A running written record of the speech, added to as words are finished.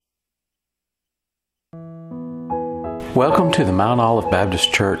Welcome to the Mount Olive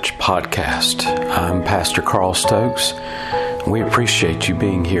Baptist Church podcast. I'm Pastor Carl Stokes. We appreciate you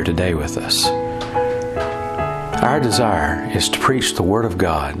being here today with us. Our desire is to preach the Word of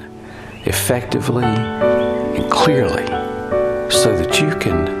God effectively and clearly so that you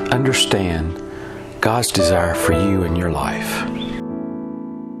can understand God's desire for you in your life.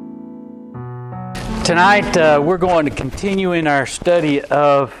 Tonight we're going to continue in our study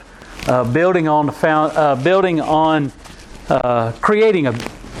of creating a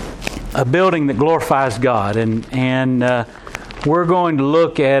building that glorifies God, and we're going to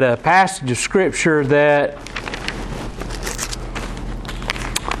look at a passage of Scripture that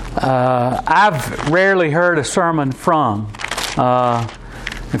I've rarely heard a sermon from,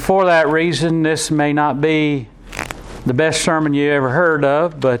 and for that reason, this may not be the best sermon you ever heard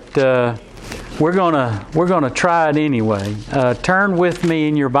of, but we're gonna try it anyway. Turn with me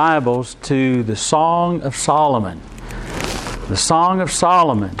in your Bibles to the Song of Solomon. The Song of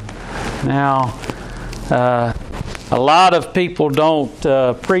Solomon. Now, a lot of people don't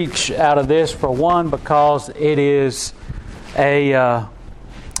preach out of this, for one, because it is a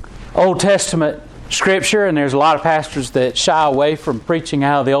Old Testament scripture, and there's a lot of pastors that shy away from preaching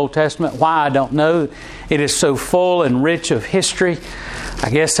out of the Old Testament. Why, I don't know. It is so full and rich of history. I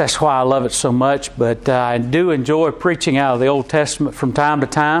guess that's why I love it so much, but I do enjoy preaching out of the Old Testament from time to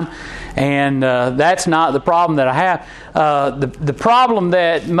time, and that's not the problem that I have. The problem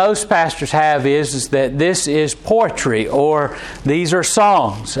that most pastors have is that this is poetry, or these are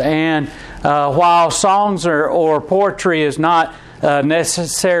songs, and while songs or poetry is not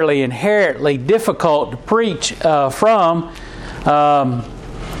necessarily inherently difficult to preach from,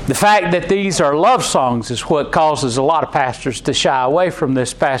 the fact that these are love songs is what causes a lot of pastors to shy away from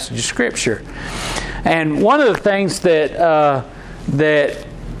this passage of Scripture. And one of the things that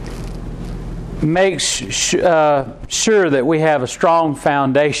makes sure that we have a strong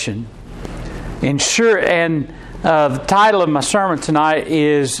foundation, the title of my sermon tonight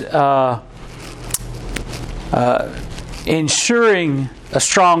is Ensuring a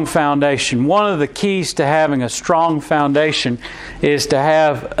Strong Foundation. One of the keys to having a strong foundation is to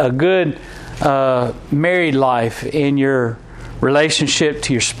have a good married life in your relationship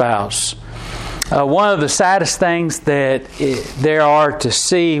to your spouse. One of the saddest things that there are to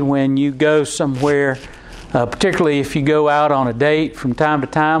see when you go somewhere, particularly if you go out on a date from time to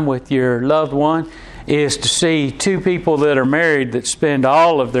time with your loved one, is to see two people that are married that spend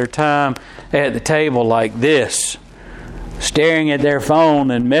all of their time at the table like this, staring at their phone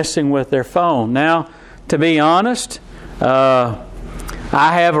and messing with their phone. Now, to be honest, I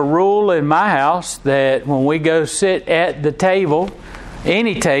have a rule in my house that when we go sit at the table,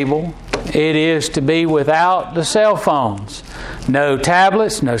 any table, it is to be without the cell phones. No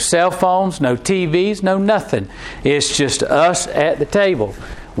tablets, no cell phones, no TVs, no nothing. It's just us at the table.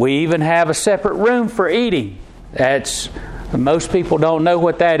 We even have a separate room for eating. Most people don't know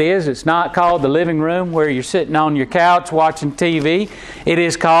what that is. It's not called the living room where you're sitting on your couch watching TV. It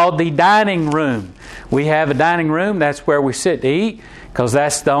is called the dining room. We have a dining room. That's where we sit to eat, because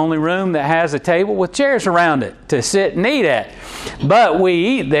that's the only room that has a table with chairs around it to sit and eat at. But we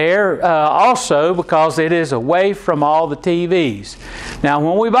eat there also because it is away from all the TVs. Now,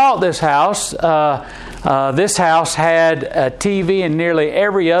 when we bought this house had a TV in nearly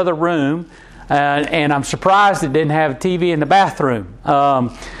every other room. And I'm surprised it didn't have a TV in the bathroom.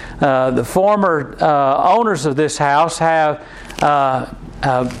 The former owners of this house he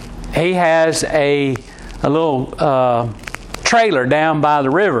has a little trailer down by the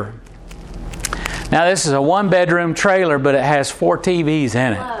river. Now, this is a one-bedroom trailer, but it has 4 TVs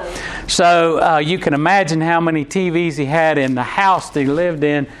in it. So you can imagine how many TVs he had in the house that he lived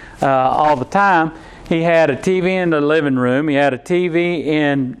in all the time. He had a TV in the living room. He had a TV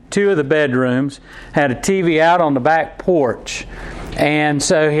in 2 of the bedrooms. Had a TV out on the back porch. And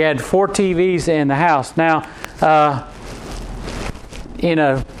so he had 4 TVs in the house. Now,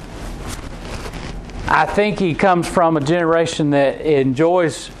 I think he comes from a generation that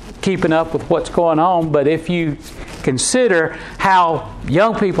enjoys keeping up with what's going on. But if you consider how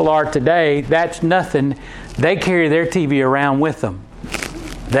young people are today, that's nothing. They carry their TV around with them.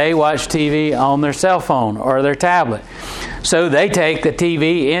 They watch TV on their cell phone or their tablet. So they take the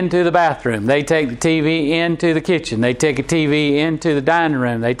TV into the bathroom. They take the TV into the kitchen. They take a TV into the dining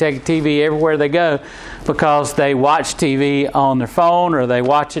room. They take a TV everywhere they go because they watch TV on their phone, or they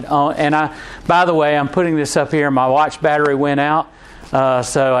watch it on... And by the way, I'm putting this up here. My watch battery went out.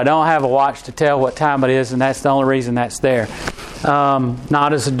 So I don't have a watch to tell what time it is, and that's the only reason that's there.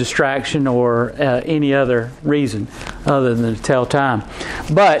 Not as a distraction or any other reason other than to tell time.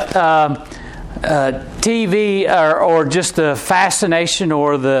 But TV or just the fascination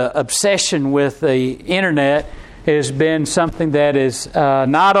or the obsession with the internet has been something that is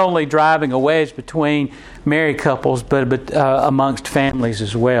not only driving a wedge between married couples, but amongst families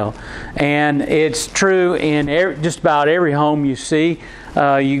as well. And it's true in just about every home you see.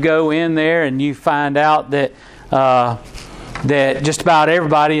 You go in there and you find out that just about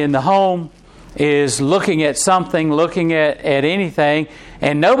everybody in the home is looking at something, looking at anything,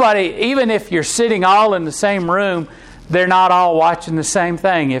 and nobody, even if you're sitting all in the same room, they're not all watching the same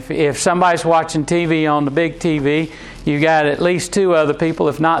thing. If somebody's watching TV on the big TV, you got at least 2 other people,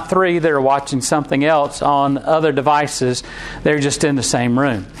 if not 3, that are watching something else on other devices. They're just in the same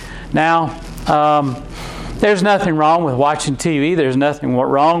room. Now, there's nothing wrong with watching TV. There's nothing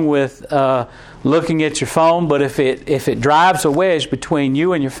wrong with looking at your phone. But if it drives a wedge between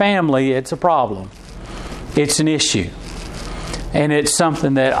you and your family, it's a problem. It's an issue, and it's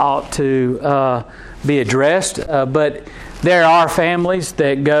something that ought to be addressed. But there are families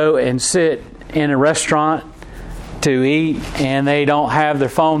that go and sit in a restaurant to eat, and they don't have their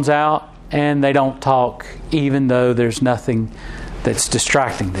phones out, and they don't talk, even though there's nothing that's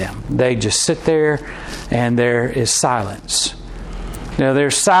distracting them. They just sit there, and there is silence. Now,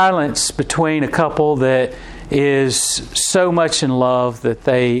 there's silence between a couple that is so much in love that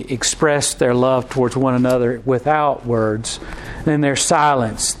they express their love towards one another without words. Then there's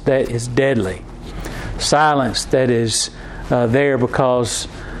silence that is deadly. Silence that is there because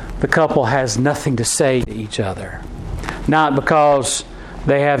the couple has nothing to say to each other. Not because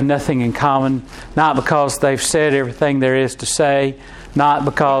they have nothing in common, not because they've said everything there is to say, not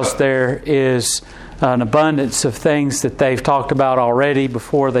because there is an abundance of things that they've talked about already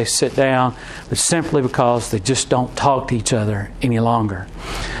before they sit down, but simply because they just don't talk to each other any longer.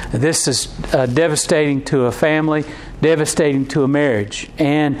 This is devastating to a family, devastating to a marriage,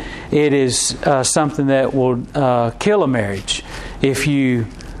 and it is something that will kill a marriage if you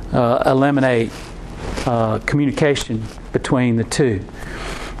eliminate communication between the two.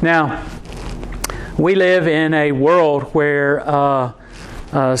 Now, we live in a world where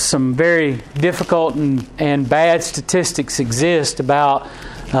some very difficult and bad statistics exist about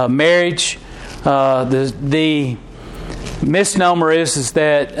marriage. The misnomer is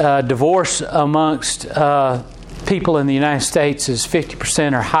that divorce amongst people in the United States is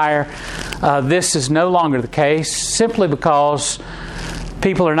 50% or higher. This is no longer the case simply because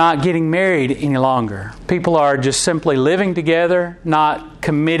people are not getting married any longer. People are just simply living together, not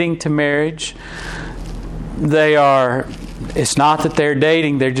committing to marriage. It's not that they're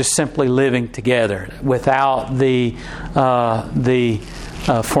dating, they're just simply living together without the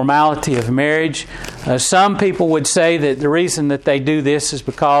formality of marriage. Some people would say that the reason that they do this is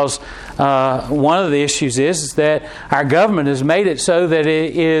because one of the issues is that our government has made it so that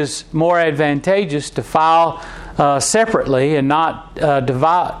it is more advantageous to file separately and not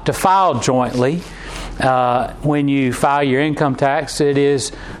to file jointly. When you file your income tax, it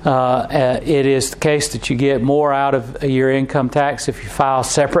is the case that you get more out of your income tax if you file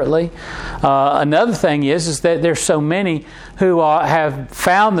separately. Another thing is that there's so many who have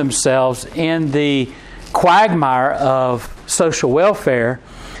found themselves in the quagmire of social welfare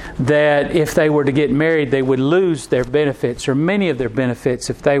that if they were to get married, they would lose their benefits, or many of their benefits,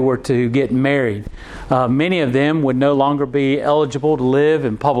 if they were to get married. Many of them would no longer be eligible to live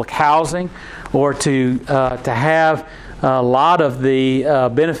in public housing or to have a lot of the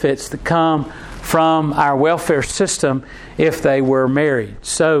benefits that come from our welfare system if they were married.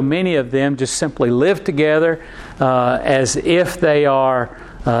 So many of them just simply live together as if they are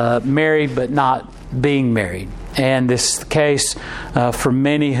married but not being married. And this is the case for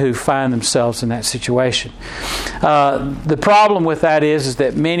many who find themselves in that situation. The problem with that is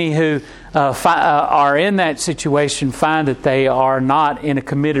that many who are in that situation find that they are not in a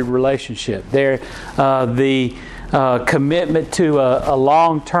committed relationship. The commitment to a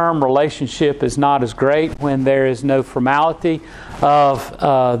long-term relationship is not as great when there is no formality of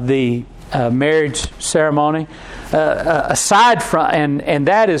the marriage ceremony. Aside from, and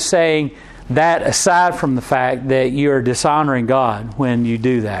that is saying that aside from the fact that you're dishonoring God when you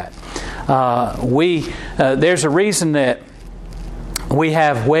do that. There's a reason that we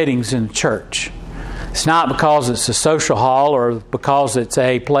have weddings in the church. It's not because it's a social hall or because it's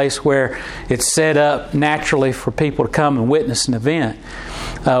a place where it's set up naturally for people to come and witness an event,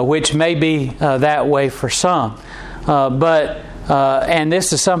 which may be that way for some. And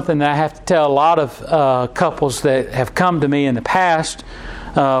this is something that I have to tell a lot of couples that have come to me in the past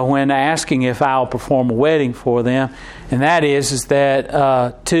when asking if I'll perform a wedding for them, and that is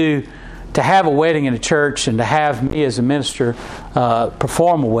that to to have a wedding in a church and to have me as a minister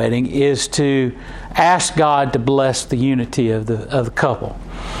perform a wedding is to ask God to bless the unity of the couple.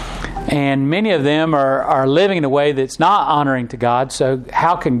 And many of them are living in a way that's not honoring to God. So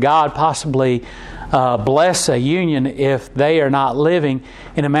how can God possibly bless a union if they are not living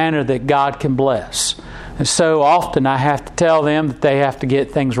in a manner that God can bless? And so often I have to tell them that they have to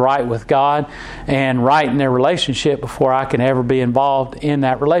get things right with God and right in their relationship before I can ever be involved in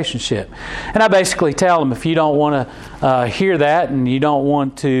that relationship. And I basically tell them, if you don't want to hear that and you don't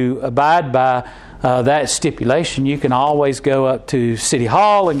want to abide by that stipulation, you can always go up to City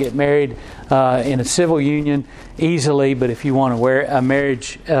Hall and get married in a civil union easily. But if you want to wear a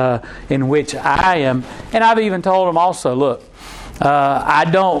marriage in which I am, and I've even told them also, look, I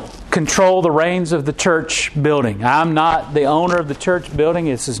don't control the reins of the church building. I'm not the owner of the church building.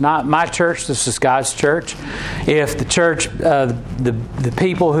 This is not my church. This is God's church. If the church, the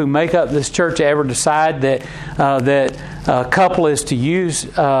people who make up this church ever decide that a couple is to use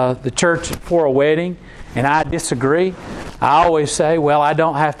the church for a wedding, and I disagree, I always say, well, I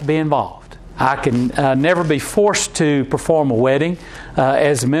don't have to be involved. I can never be forced to perform a wedding.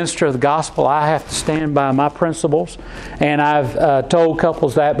 As a minister of the gospel, I have to stand by my principles, and I've told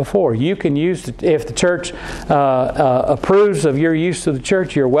couples that before. You can use, if the church approves of your use of the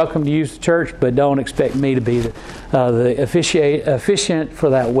church, you're welcome to use the church, but don't expect me to be the officiant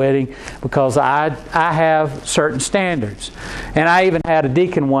for that wedding, because I have certain standards. And I even had a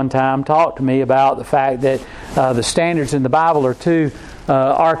deacon one time talk to me about the fact that the standards in the Bible are too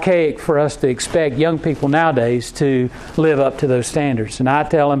archaic for us to expect young people nowadays to live up to those standards. And I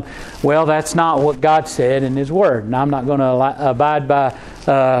tell them, well, that's not what God said in His Word, and I'm not going to abide by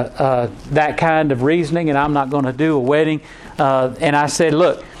that kind of reasoning, and I'm not going to do a wedding. And I said,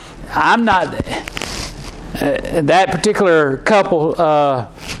 look, I'm not... that particular couple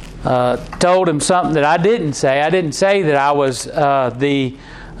told him something that I didn't say. I didn't say that I was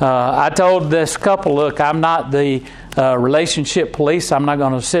I told this couple, look, I'm not the relationship police. I'm not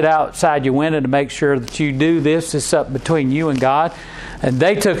going to sit outside your window to make sure that you do this. It's up between you and God. And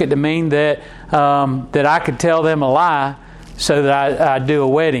they took it to mean that that I could tell them a lie so that I'd do a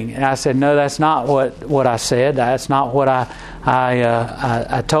wedding. And I said, no, that's not what I said. That's not what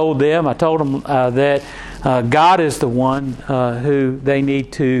I told them. I told them that God is the one who they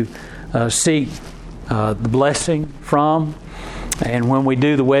need to seek the blessing from. And when we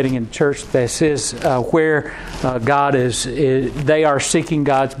do the wedding in church, this is where God is. They are seeking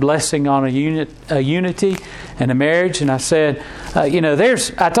God's blessing on a unity and a marriage. And I said,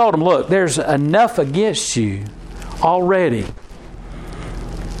 I told them, look, there's enough against you already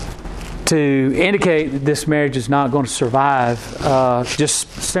to indicate that this marriage is not going to survive. Just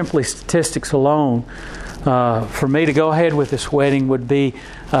simply statistics alone. For me to go ahead with this wedding would be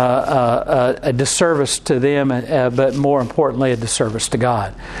a disservice to them, but more importantly, a disservice to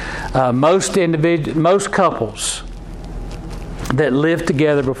God. Most couples that live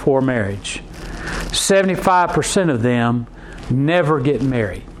together before marriage, 75% of them never get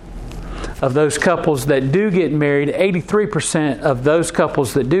married. Of those couples that do get married, 83% of those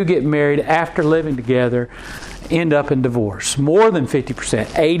couples that do get married after living together end up in divorce. More than 50%,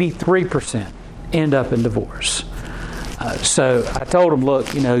 83%. End up in divorce. So I told them,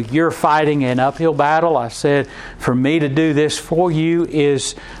 look, you're fighting an uphill battle. I said, for me to do this for you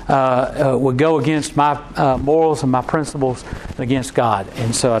would go against my morals and my principles against God.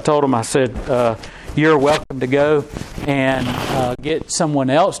 And so I told them, I said, you're welcome to go and get someone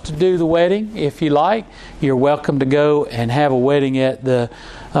else to do the wedding if you like. You're welcome to go and have a wedding at the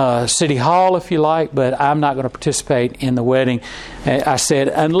City Hall if you like, but I'm not going to participate in the wedding. I said,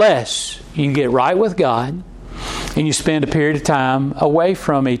 unless you get right with God and you spend a period of time away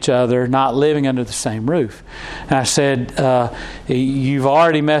from each other, not living under the same roof. And I said, you've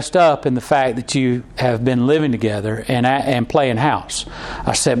already messed up in the fact that you have been living together and playing house.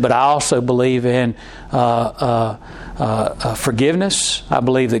 I said, but I also believe in forgiveness. I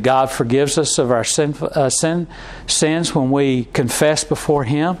believe that God forgives us of our sins when we confess before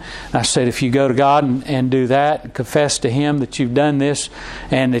Him. And I said, if you go to God and do that, and confess to Him that you've done this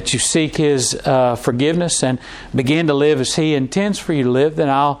and that you seek His forgiveness and begin to live as He intends for you to live, then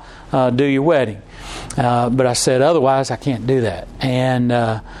I'll do your wedding. But I said, otherwise I can't do that. And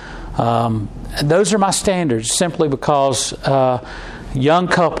those are my standards, simply because young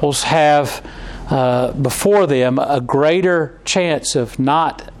couples have before them a greater chance of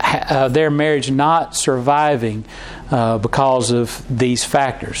their marriage not surviving because of these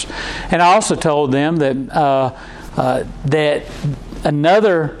factors. And I also told them that that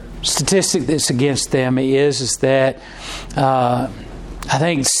another statistic that's against them is that I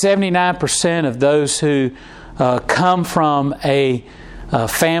think 79% of those who come from a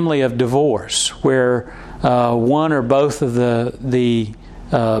family of divorce, where one or both of the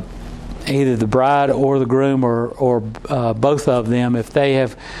either the bride or the groom or both of them, if they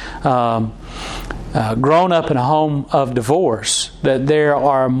have grown up in a home of divorce, that they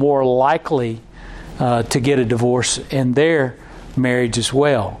are more likely to get a divorce in their marriage as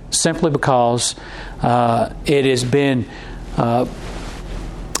well, simply because it has been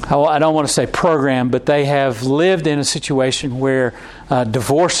I don't want to say programmed, but they have lived in a situation where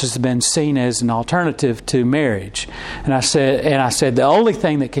divorce has been seen as an alternative to marriage. And I said the only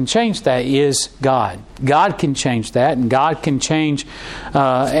thing that can change that is God. God can change that, and God can change.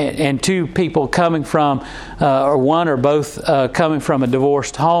 And two people coming from, or one or both coming from a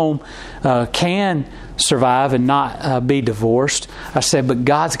divorced home, can survive and not be divorced. I said, but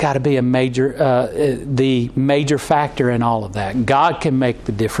God's got to be the major factor in all of that. God can make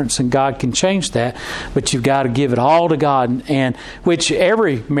the difference, and God can change that, but you've got to give it all to God, and which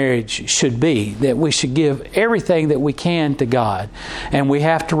every marriage should be, that we should give everything that we can to God. And we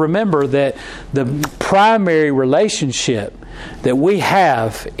have to remember that the primary relationship that we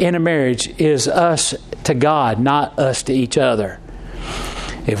have in a marriage is us to God, not us to each other.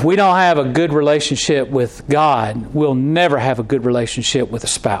 If we don't have a good relationship with God, we'll never have a good relationship with a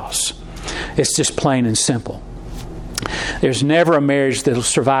spouse. It's just plain and simple. There's never a marriage that will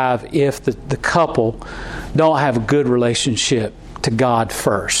survive if the couple don't have a good relationship to God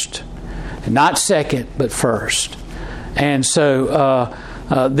first. Not second, but first. And so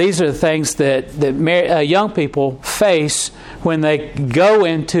these are the things that young people face when they go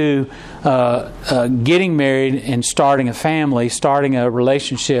into getting married and starting a family, starting a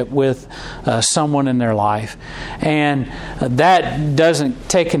relationship with someone in their life. And that doesn't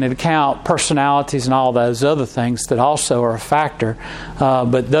take into account personalities and all those other things that also are a factor.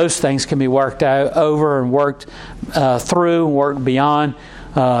 But those things can be worked out over and worked through and worked beyond.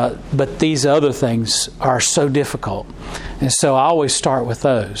 But these other things are so difficult. And so I always start with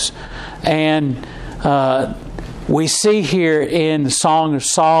those. And we see here in the Song of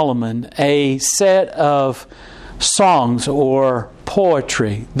Solomon a set of songs or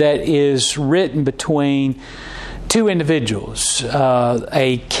poetry that is written between two individuals,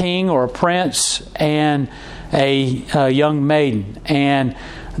 a king or a prince and a young maiden. And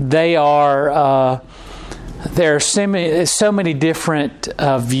there are so many different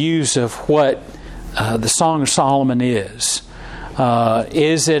views of what the Song of Solomon is.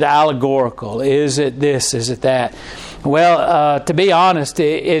 Is it allegorical? Is it this? Is it that? Well, to be honest,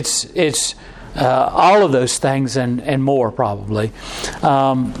 it's all of those things and more probably.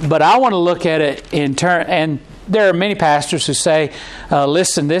 But I want to look at it in turn. And there are many pastors who say,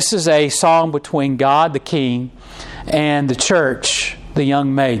 "Listen, this is a song between God, the King, and the church, the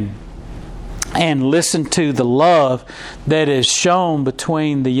young maiden." And listen to the love that is shown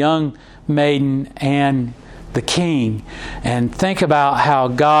between the young maiden and the King, and think about how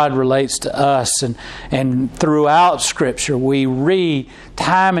God relates to us. And throughout Scripture we read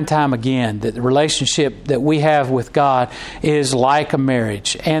time and time again that the relationship that we have with God is like a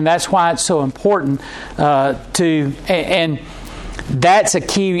marriage. And that's why it's so important and that's a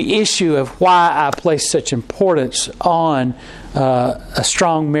key issue of why I place such importance on a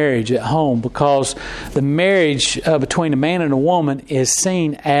strong marriage at home, because the marriage between a man and a woman is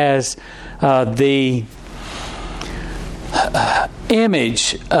seen as the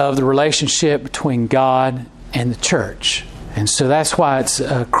image of the relationship between God and the church. And so that's why it's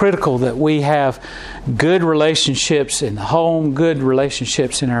critical that we have good relationships in the home, good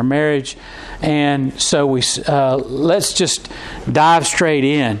relationships in our marriage. And so let's just dive straight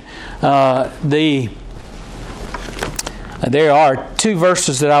in. There are two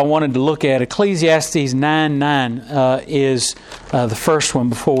verses that I wanted to look at. Ecclesiastes 9:9 is the first one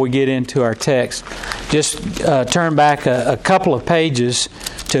before we get into our text. Just turn back a couple of pages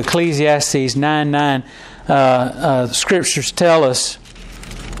to Ecclesiastes 9:9. The Scriptures tell us,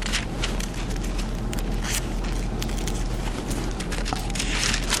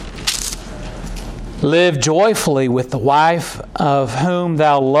 "Live joyfully with the wife of whom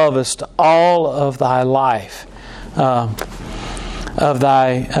thou lovest all of thy life, of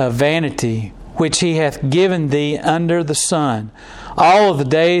thy vanity, which he hath given thee under the sun, all of the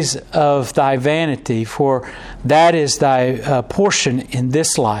days of thy vanity, for that is thy portion in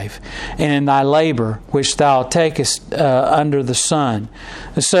this life, and in thy labor which thou takest under the sun."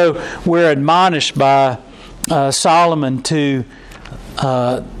 And so we're admonished by Solomon to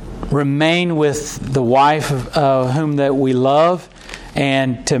remain with the wife of whom that we love,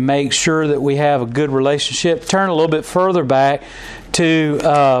 and to make sure that we have a good relationship. Turn a little bit further back to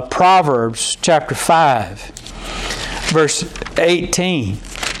Proverbs chapter 5, verse 18.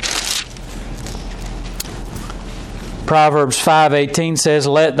 Proverbs 5:18 says,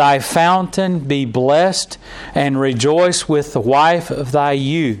 "Let thy fountain be blessed, and rejoice with the wife of thy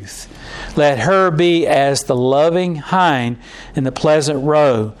youth. Let her be as the loving hind in the pleasant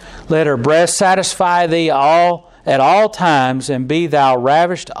roe. Let her breast satisfy thee at all times, and be thou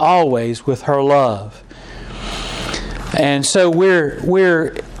ravished always with her love." And so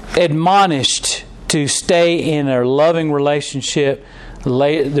we're admonished to stay in a loving relationship,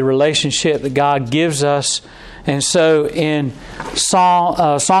 the relationship that God gives us. And so in Song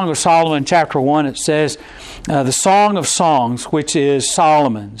of Solomon chapter 1, it says, the Song of Songs, which is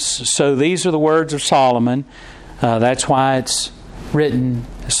Solomon's. So these are the words of Solomon. That's why it's written,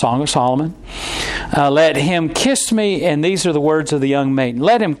 Song of Solomon. "Let him kiss me," and these are the words of the young maiden.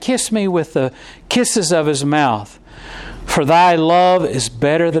 "Let him kiss me with the kisses of his mouth. For thy love is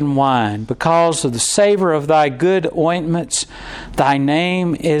better than wine. Because of the savor of thy good ointments, thy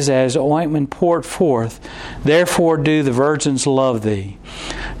name is as ointment poured forth. Therefore do the virgins love thee.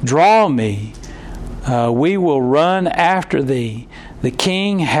 Draw me, we will run after thee. The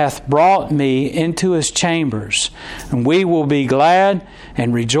king hath brought me into his chambers, and we will be glad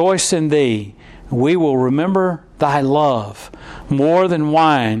and rejoice in thee. We will remember thy love more than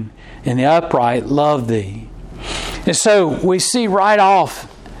wine, and the upright love thee." And so we see right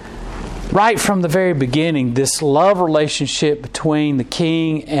from the very beginning, this love relationship between the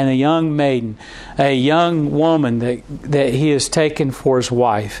king and a young maiden, a young woman that he has taken for his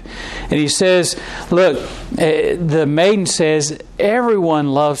wife. And he says, look, the maiden says,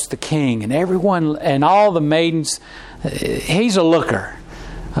 everyone loves the king, and all the maidens, he's a looker.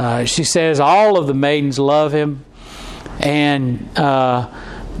 She says all of the maidens love him, and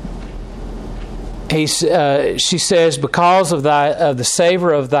she says, "Because of the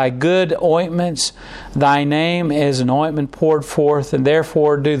savor of thy good ointments, thy name is an ointment poured forth, and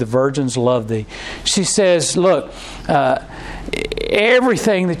therefore do the virgins love thee." She says, look,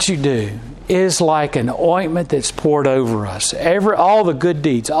 everything that you do is like an ointment that's poured over us. All the good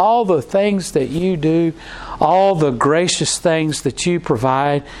deeds, all the things that you do, all the gracious things that you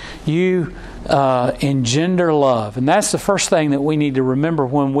provide, you engender love. And that's the first thing that we need to remember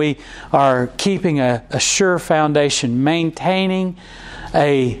when we are keeping a sure foundation, maintaining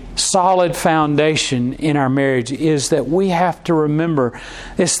a solid foundation in our marriage, is that we have to remember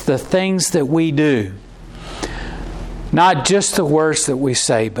it's the things that we do. Not just the words that we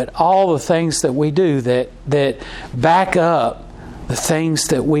say, but all the things that we do that back up the things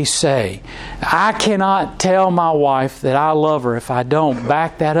that we say. I cannot tell my wife that I love her if I don't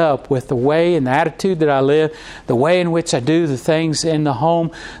back that up with the way and the attitude that I live, the way in which I do the things in the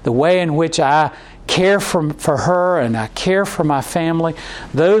home, the way in which I care for her and I care for my family.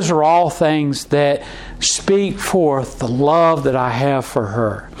 Those are all things that speak forth the love that I have for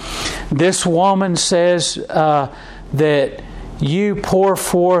her. This woman says that you pour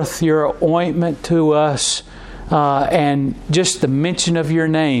forth your ointment to us, and just the mention of your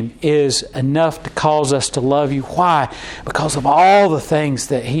name is enough to cause us to love you. Why? Because of all the things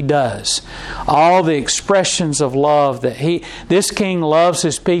that he does, all the expressions of love that this king loves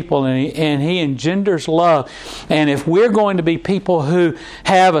his people, and he engenders love. And if we're going to be people who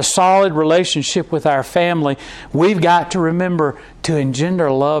have a solid relationship with our family, we've got to remember to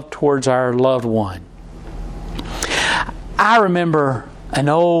engender love towards our loved one. I remember an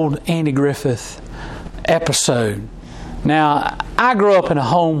old Andy Griffith episode. Now, I grew up in a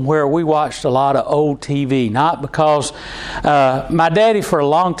home where we watched a lot of old TV, not because my daddy for a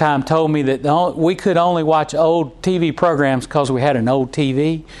long time told me that we could only watch old TV programs because we had an old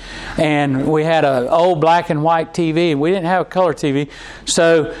TV, and we had an old black and white TV, and we didn't have a color TV,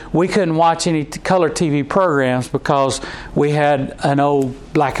 so we couldn't watch any color TV programs because we had an old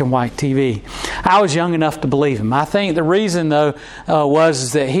black and white TV. I was young enough to believe him. I think the reason, though,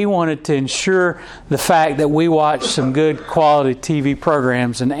 was that he wanted to ensure the fact that we watched some good quality TV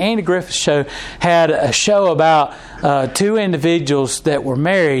programs. And the Andy Griffith Show had a show about two individuals that were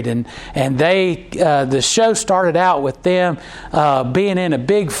married, and the show started out with them being in a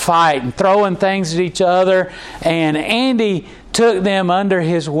big fight and throwing things at each other, and Andy took them under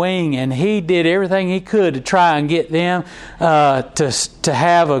his wing, and he did everything he could to try and get them to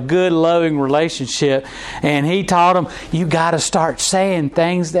have a good, loving relationship. And he taught them, you got to start saying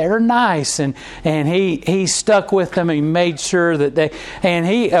things that are nice. And he stuck with them. He made sure that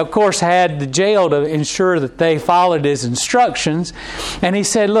he, of course, had the jail to ensure that they followed his instructions. And he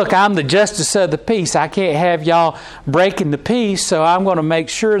said, look, I'm the justice of the peace. I can't have y'all breaking the peace, so I'm going to make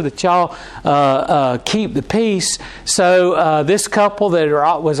sure that y'all keep the peace. So this couple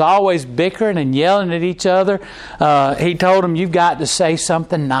that was always bickering and yelling at each other, he told them, you've got to say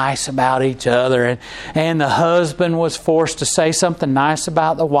something nice about each other. And the husband was forced to say something nice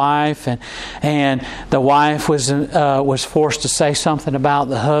about the wife, and the wife was forced to say something about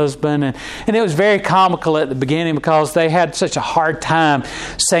the husband. And it was very comical at the beginning because they had such a hard time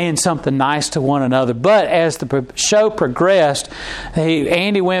saying something nice to one another. But as the show progressed,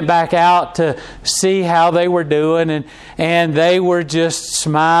 Andy went back out to see how they were doing, and they were just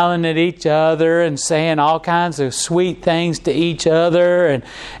smiling at each other and saying all kinds of sweet things to each other,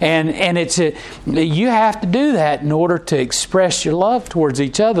 and it's you have to do that in order to express your love towards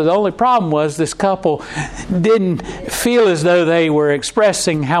each other. The only problem was this couple didn't feel as though they were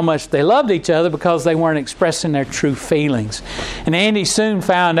expressing how much they loved each other because they weren't expressing their true feelings. And Andy soon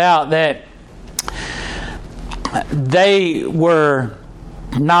found out that they were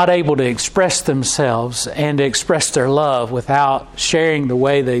not able to express themselves and to express their love without sharing the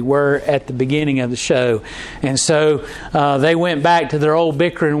way they were at the beginning of the show. And so they went back to their old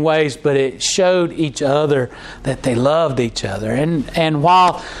bickering ways, but it showed each other that they loved each other. And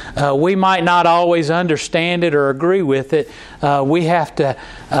while we might not always understand it or agree with it, we have to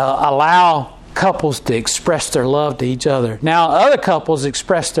allow couples to express their love to each other. Now, other couples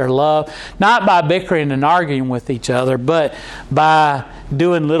express their love not by bickering and arguing with each other, but by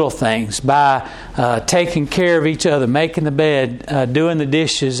doing little things, by taking care of each other, making the bed, doing the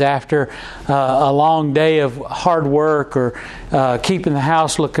dishes after a long day of hard work, or keeping the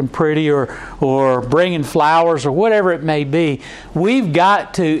house looking pretty, or bringing flowers, or whatever it may be. We've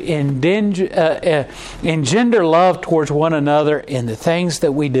got to engender love towards one another in the things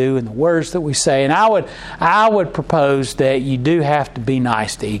that we do and the words that we say. And I would propose that you do have to be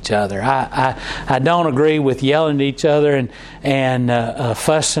nice to each other. I don't agree with yelling at each other and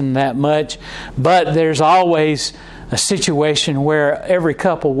fussing that much, but there's always a situation where every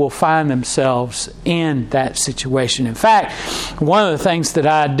couple will find themselves in that situation. In fact, one of the things that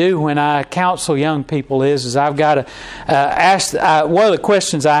I do when I counsel young people is I've got to ask, one of the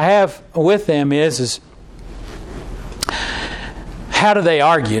questions I have with them is how do they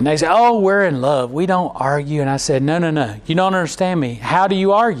argue? And they say, oh, we're in love. We don't argue. And I said, no. You don't understand me. How do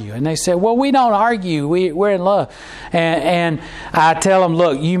you argue? And they said, well, we don't argue. We're in love. And I tell them,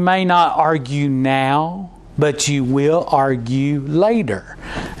 look, you may not argue now, but you will argue later.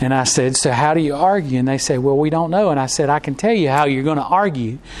 And I said, so how do you argue? And they say, well, we don't know. And I said, I can tell you how you're going to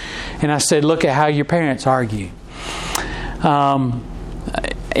argue. And I said, look at how your parents argue.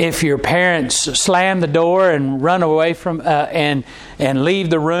 If your parents slam the door and run away from and leave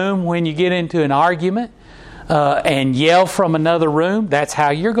the room when you get into an argument and yell from another room, that's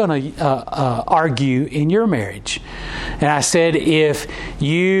how you're going to argue in your marriage. And I said, if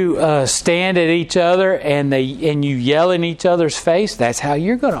you stand at each other and you yell in each other's face, that's how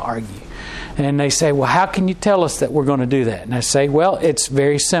you're going to argue. And they say, well, how can you tell us that we're going to do that? And I say, well, it's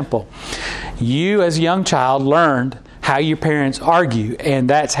very simple. You as a young child learned how your parents argue, and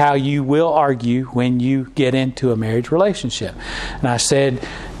that's how you will argue when you get into a marriage relationship. And I said,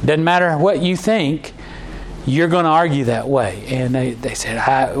 doesn't matter what you think, you're going to argue that way. And they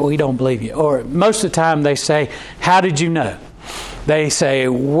said, we don't believe you. Or most of the time they say, how did you know? They say,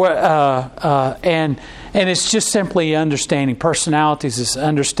 and it's just simply understanding personalities. It's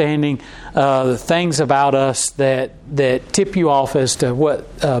understanding the things about us that tip you off as to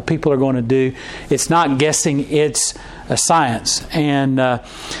what people are going to do. It's not guessing. It's a science. And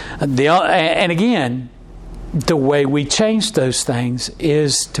again, the way we change those things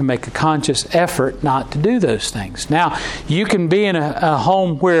is to make a conscious effort not to do those things. Now, you can be in a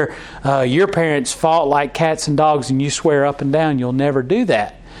home where your parents fought like cats and dogs and you swear up and down you'll never do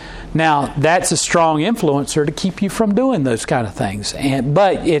that. Now, that's a strong influencer to keep you from doing those kind of things.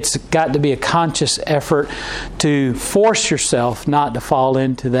 But it's got to be a conscious effort to force yourself not to fall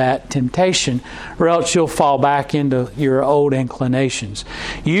into that temptation, or else you'll fall back into your old inclinations.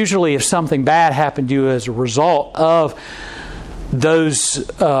 Usually, if something bad happened to you as a result of those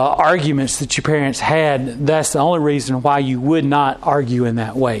arguments that your parents had, that's the only reason why you would not argue in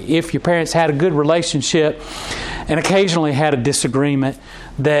that way. If your parents had a good relationship and occasionally had a disagreement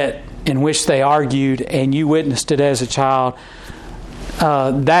in which they argued and you witnessed it as a child,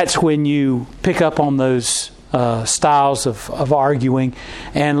 that's when you pick up on those styles of arguing.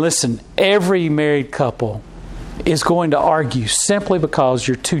 And listen, every married couple is going to argue simply because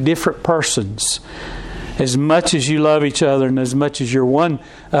you're two different persons. As much as you love each other and as much as you're one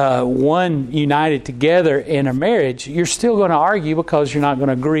united together in a marriage, you're still going to argue because you're not going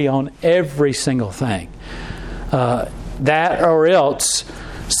to agree on every single thing. That or else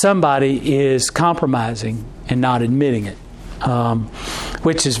somebody is compromising and not admitting it.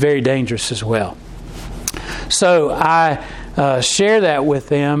 which is very dangerous as well. So I share that with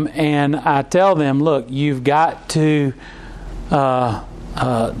them, and I tell them, look, you've got to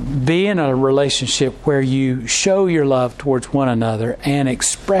be in a relationship where you show your love towards one another and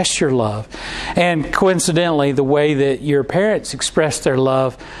express your love. And coincidentally, the way that your parents express their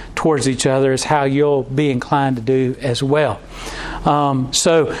love towards each other is how you'll be inclined to do as well.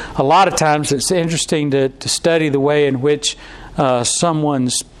 So a lot of times it's interesting to study the way in which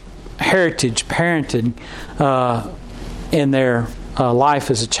someone's heritage, parenting in their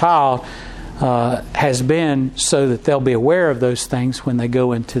life as a child has been, so that they'll be aware of those things when they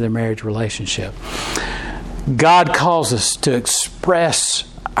go into their marriage relationship. God calls us to express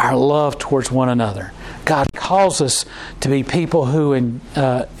our love towards one another. God calls us to be people who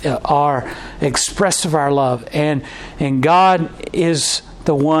are expressive of our love, and God is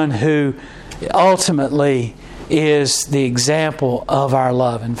the one who ultimately is the example of our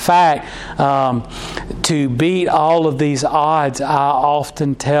love. In fact, to beat all of these odds, I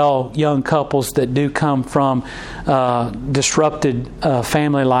often tell young couples that do come from disrupted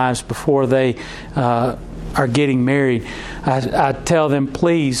family lives before they are getting married, I tell them,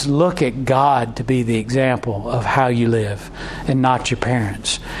 please look at God to be the example of how you live, and not your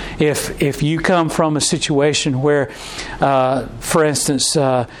parents. If you come from a situation where, for instance,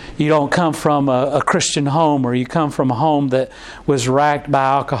 you don't come from a Christian home, or you come from a home that was racked by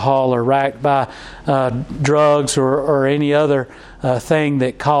alcohol or racked by drugs or any other thing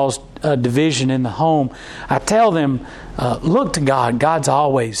that caused division in the home, I tell them, look to God. God's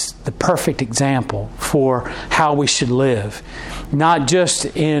always the perfect example for how we should live, not just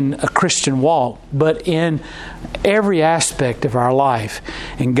in a Christian walk, but in every aspect of our life.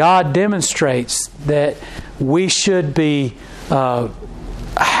 And God demonstrates that we should be a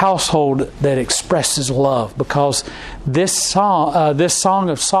household that expresses love, because this Song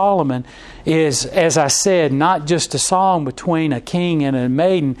of Solomon is, as I said, not just a song between a king and a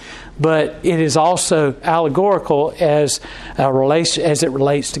maiden, but it is also allegorical as it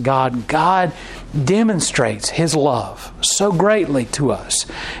relates to God. God demonstrates His love so greatly to us,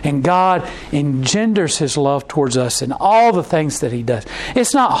 and God engenders His love towards us in all the things that He does.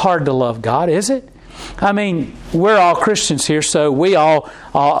 It's not hard to love God, is it? I mean, we're all Christians here, so we all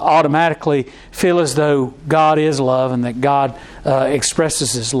automatically feel as though God is love and that God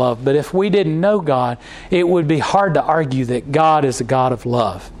expresses His love. But if we didn't know God, it would be hard to argue that God is a God of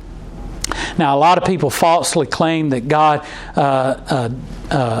love. Now, a lot of people falsely claim that God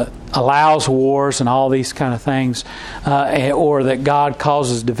allows wars and all these kind of things, or that God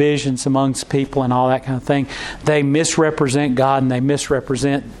causes divisions amongst people and all that kind of thing. They misrepresent God, and they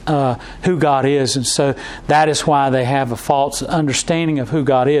misrepresent who God is, and so that is why they have a false understanding of who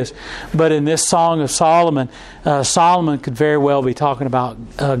God is. But in this Song of Solomon, Solomon could very well be talking about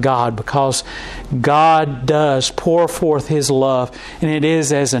God, because God does pour forth His love, and it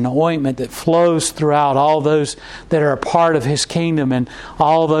is as an ointment that flows throughout all those that are a part of His kingdom, and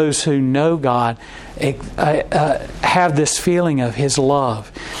all those who know God have this feeling of His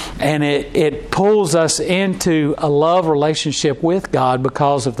love. And it pulls us into a love relationship with God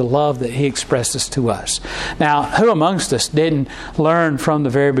because of the love that He expresses to us. Now, who amongst us didn't learn from the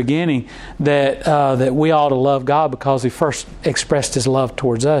very beginning that we ought to love God because He first expressed His love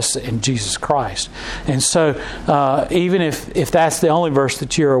towards us in Jesus Christ? And so even if that's the only verse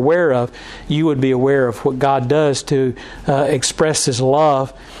that you're aware of, you would be aware of what God does to express His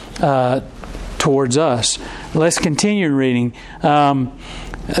love towards us. Let's continue reading.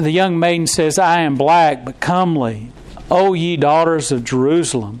 The young maiden says, I am black but comely, O ye daughters of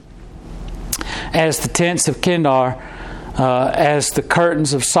Jerusalem, as the tents of Kedar, as the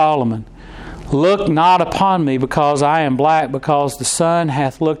curtains of Solomon. Look not upon me, because I am black, because the sun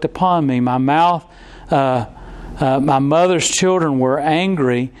hath looked upon me. My mother's children were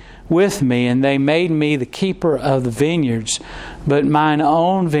angry with me, and they made me the keeper of the vineyards, but mine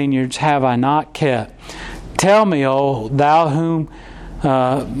own vineyards have I not kept. Tell me, O thou whom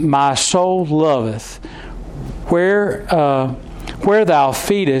my soul loveth, where thou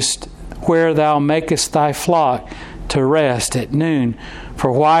feedest, where thou makest thy flock to rest at noon. For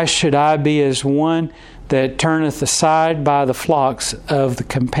why should I be as one that turneth aside by the flocks of the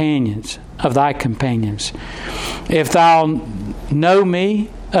companions of thy companions? If thou know me,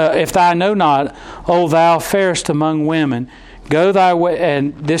 if thou know not, O thou fairest among women, go thy way.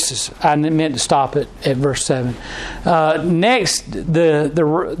 And this is, I meant to stop it at verse 7. Next,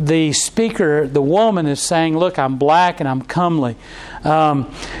 the speaker, the woman, is saying, look, I'm black and I'm comely.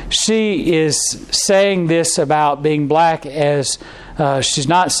 She is saying this about being black as She's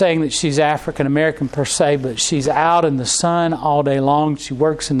not saying that she's African American per se, but she's out in the sun all day long. She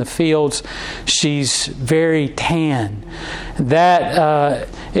works in the fields. She's very tan. That,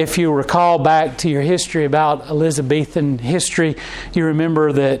 if you recall back to your history about Elizabethan history, you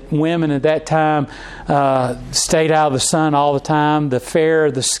remember that women at that time stayed out of the sun all the time. The fairer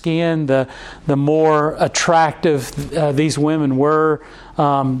the skin, the more attractive these women were.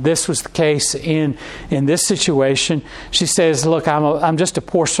 This was the case in this situation. She says, look, I'm just a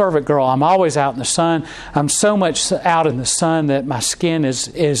poor servant girl. I'm always out in the sun. I'm so much out in the sun that my skin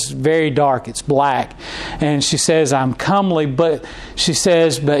is very dark. It's black. And she says, I'm comely, but she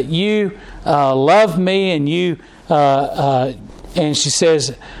says, but you love me, and you and she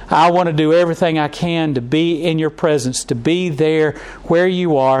says, I want to do everything I can to be in your presence, to be there where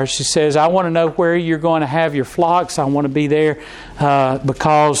you are. She says, I want to know where you're going to have your flocks. I want to be there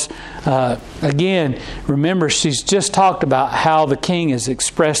because, again, remember, she's just talked about how the king has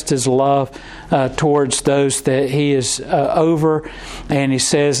expressed his love towards those that he is over. And he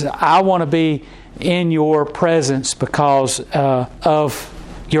says, I want to be in your presence because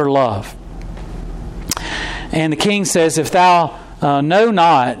of your love. And the king says, if thou know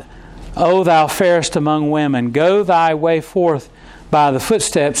not, O thou fairest among women, go thy way forth by the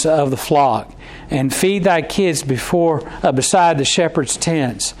footsteps of the flock, and feed thy kids beside the shepherd's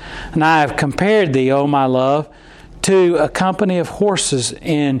tents. And I have compared thee, O my love, to a company of horses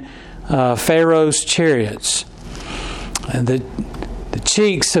in Pharaoh's chariots. And the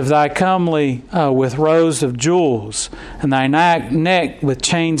cheeks of thy comely with rows of jewels, and thy neck with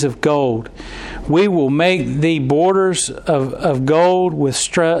chains of gold. We will make thee borders of gold with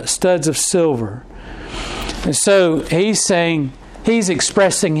studs of silver. And so he's saying, he's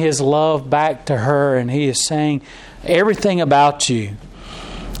expressing his love back to her, and he is saying everything about you.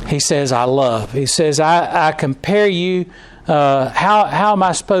 He says, I love. He says, I compare you. How am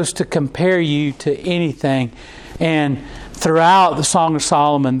I supposed to compare you to anything? And throughout the Song of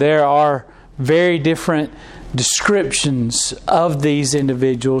Solomon, there are very different descriptions of these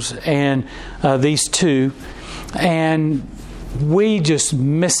individuals and these two, and we just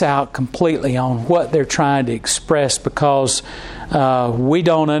miss out completely on what they're trying to express because we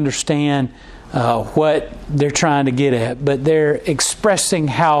don't understand what they're trying to get at, but they're expressing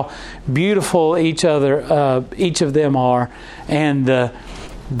how beautiful each of them are. And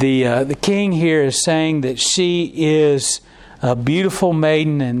the king here is saying that she is a beautiful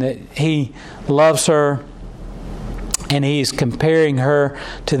maiden and that he loves her, and he is comparing her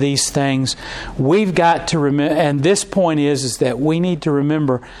to these things. We've got to remember, and this point is that we need to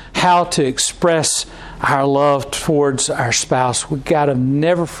remember how to express our love towards our spouse. We've got to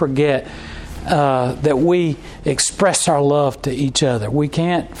never forget that we express our love to each other. We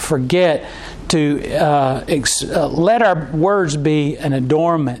can't forget to let our words be an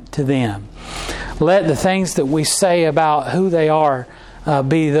adornment to them. Let the things that we say about who they are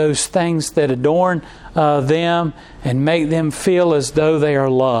be those things that adorn them and make them feel as though they are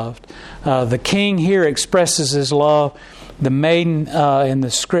loved. The king here expresses his love. The maiden in the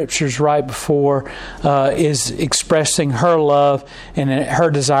scriptures right before is expressing her love and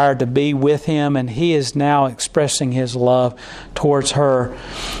her desire to be with him, and he is now expressing his love towards her.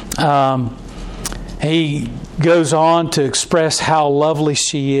 He goes on to express how lovely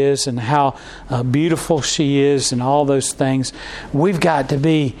she is and how beautiful she is and all those things. We've got to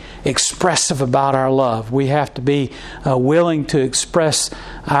be expressive about our love. We have to be willing to express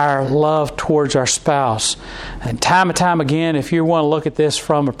our love towards our spouse. And time again, if you want to look at this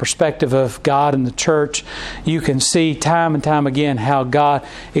from a perspective of God and the church, you can see time and time again how God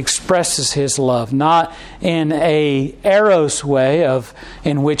expresses His love, not in a eros way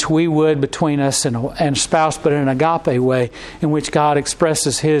in which we would between us and a spouse, but in an agape way in which God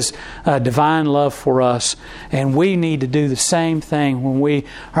expresses His divine love for us. And we need to do the same thing when we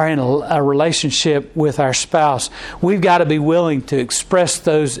are in a relationship with our spouse. We've got to be willing to express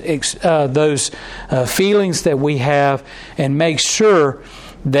those feelings that we have and make sure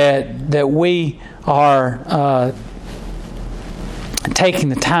that we are taking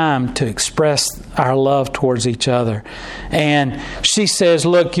the time to express our love towards each other. And she says,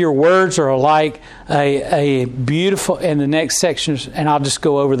 look, your words are like a beautiful, in the next section, and I'll just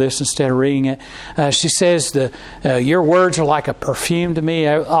go over this instead of reading it. She says, your words are like a perfume to me.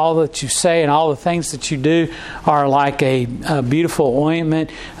 All that you say and all the things that you do are like a beautiful ointment.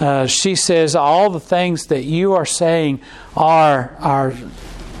 She says, all the things that you are saying are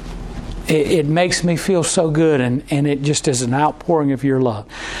it makes me feel so good, and it just is an outpouring of your love.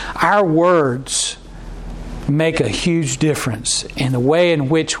 Our words make a huge difference in the way in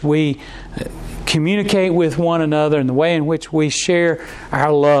which we communicate with one another and the way in which we share our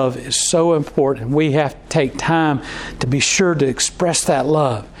love is so important. We have to take time to be sure to express that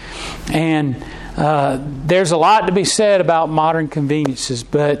love. And there's a lot to be said about modern conveniences,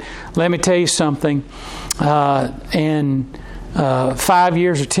 but let me tell you something. In 5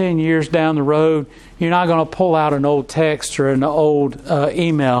 years or 10 years down the road, you're not going to pull out an old text or an old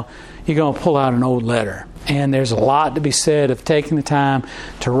email. You're going to pull out an old letter. And there's a lot to be said of taking the time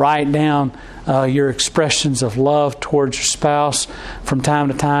to write down your expressions of love towards your spouse from time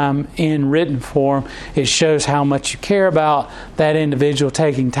to time in written form. It shows how much you care about that individual,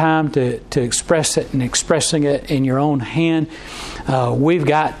 taking time to express it and expressing it in your own hand. We've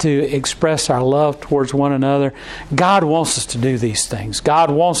got to express our love towards one another. God wants us to do these things.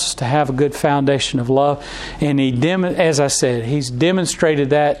 God wants us to have a good foundation of love. And as I said, He's demonstrated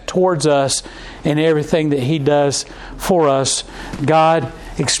that towards us in everything that He does for us. God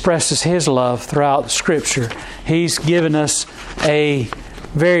expresses His love throughout Scripture. He's given us a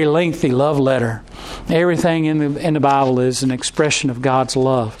very lengthy love letter. Everything in the Bible is an expression of God's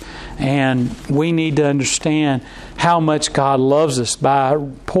love. And we need to understand how much God loves us by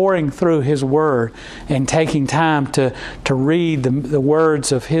pouring through His Word and taking time to read the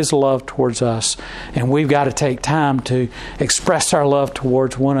words of His love towards us. And we've got to take time to express our love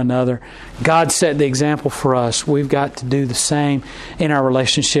towards one another. God set the example for us. We've got to do the same in our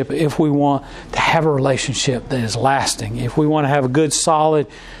relationship if we want to have a relationship that is lasting. If we want to have a good, solid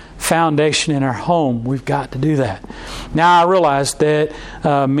foundation in our home, we've got to do that. Now, I realize that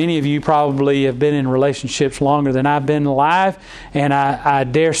many of you probably have been in relationships longer than I've been alive, and I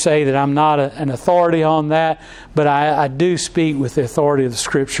dare say that I'm not an authority on that, but I do speak with the authority of the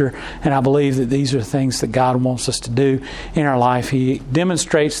Scripture, and I believe that these are things that God wants us to do in our life. He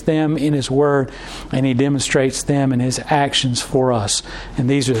demonstrates them in His Word, and He demonstrates them in His actions for us. And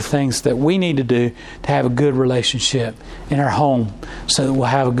these are the things that we need to do to have a good relationship in our home so that we'll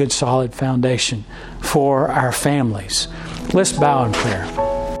have a good solid foundation for our families. Let's bow in prayer.